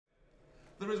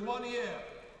There is one year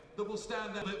that will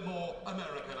stand a bit more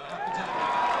American, I have to tell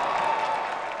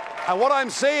you. And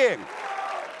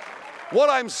what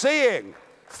I'm seeing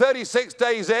 36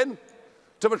 days in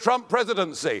to the Trump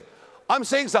presidency, I'm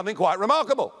seeing something quite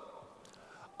remarkable.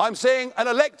 I'm seeing an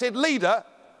elected leader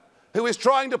who is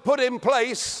trying to put in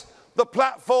place the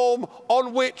platform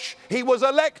on which he was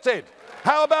elected.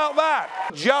 How about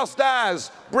that? Just as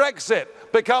Brexit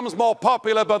becomes more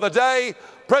popular by the day,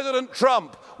 President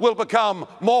Trump will become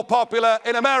more popular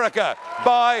in America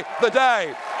by the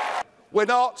day. We're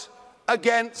not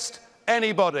against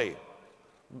anybody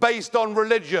based on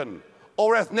religion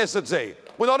or ethnicity.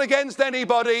 We're not against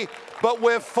anybody, but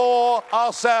we're for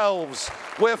ourselves.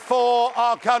 We're for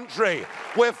our country.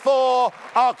 We're for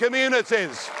our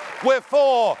communities. We're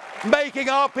for making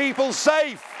our people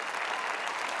safe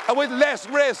and with less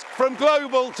risk from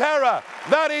global terror.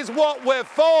 That is what we're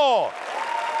for.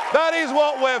 That is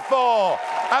what we're for.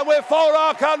 And we're for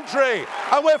our country.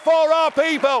 And we're for our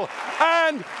people.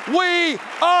 And we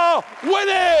are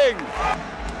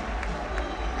winning!